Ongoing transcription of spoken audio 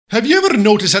Have you ever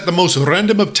noticed at the most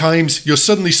random of times you're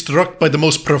suddenly struck by the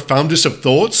most profoundest of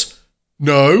thoughts?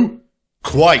 No?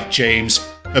 Quite, James.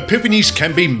 Epiphanies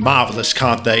can be marvellous,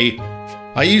 can't they?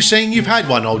 Are you saying you've had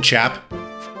one, old chap?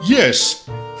 Yes,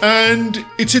 and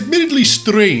it's admittedly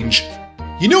strange.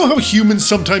 You know how humans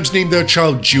sometimes name their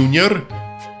child Junior?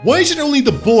 Why is it only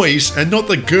the boys and not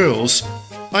the girls?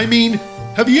 I mean,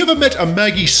 have you ever met a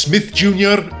Maggie Smith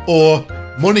Jr. or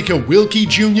Monica Wilkie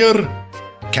Jr.?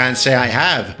 Can't say I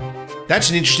have. That's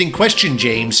an interesting question,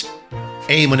 James.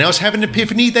 Anyone else have an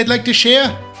epiphany they'd like to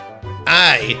share?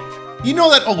 Aye. You know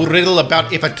that old riddle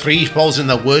about if a tree falls in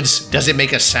the woods, does it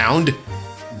make a sound?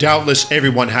 Doubtless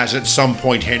everyone has at some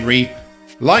point, Henry.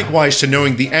 Likewise to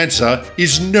knowing the answer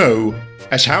is no,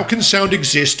 as how can sound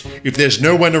exist if there's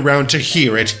no one around to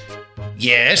hear it?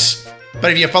 Yes,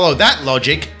 but if you follow that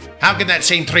logic, how can that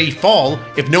same tree fall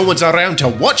if no one's around to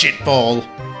watch it fall?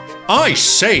 I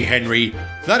say, Henry,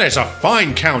 that is a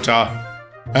fine counter.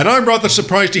 And I'm rather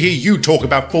surprised to hear you talk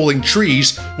about falling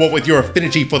trees, what with your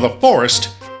affinity for the forest.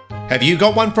 Have you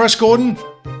got one for us, Gordon?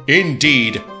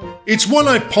 Indeed. It's one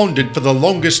I've pondered for the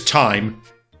longest time.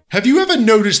 Have you ever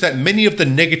noticed that many of the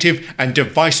negative and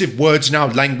divisive words in our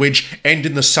language end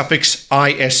in the suffix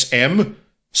ism?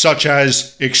 Such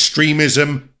as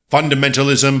extremism,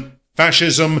 fundamentalism,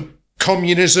 fascism,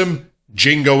 communism,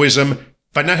 jingoism,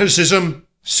 fanaticism,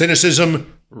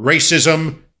 cynicism,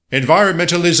 racism,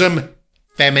 environmentalism,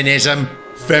 feminism,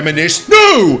 feminist.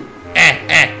 No!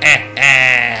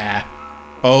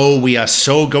 Oh, we are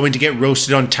so going to get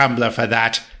roasted on Tumblr for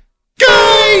that.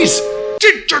 Guys!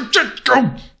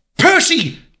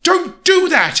 Percy! Don't do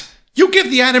that! You'll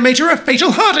give the animator a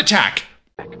fatal heart attack!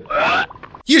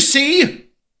 You see?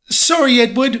 Sorry,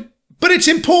 Edward, but it's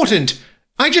important.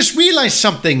 I just realized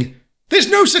something. There's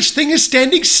no such thing as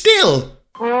standing still.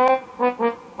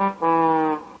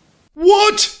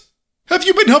 What? Have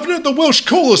you been hovering at the Welsh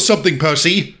Coal or something,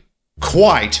 Percy?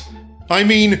 Quite. I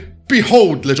mean,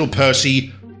 behold, little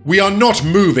Percy, we are not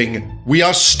moving, we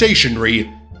are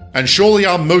stationary, and surely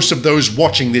are most of those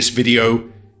watching this video.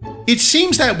 It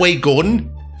seems that way,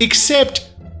 Gordon,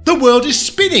 except the world is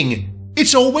spinning.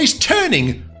 It's always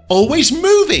turning, always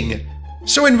moving.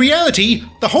 So in reality,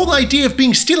 the whole idea of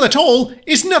being still at all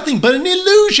is nothing but an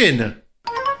illusion.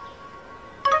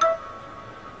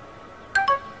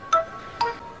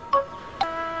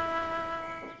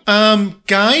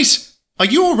 Guys? Are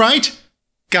you alright?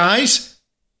 Guys?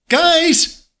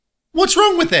 Guys? What's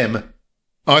wrong with them?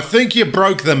 I think you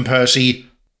broke them, Percy.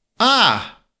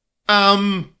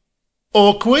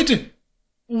 Awkward?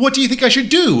 What do you think I should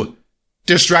do?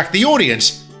 Distract the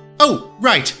audience. Oh,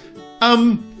 right.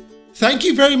 Thank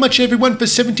you very much everyone for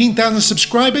 17,000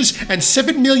 subscribers and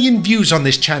 7 million views on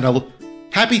this channel.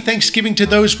 Happy Thanksgiving to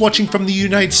those watching from the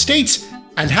United States,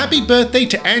 and happy birthday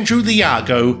to Andrew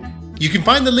Leago. You can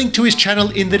find the link to his channel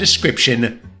in the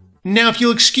description. Now if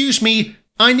you'll excuse me,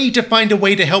 I need to find a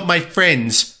way to help my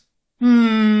friends.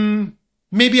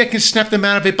 Maybe I can snap them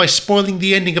out of it by spoiling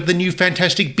the ending of the new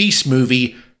Fantastic Beasts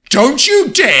movie. Don't you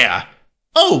dare!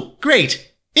 Oh,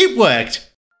 great. It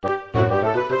worked.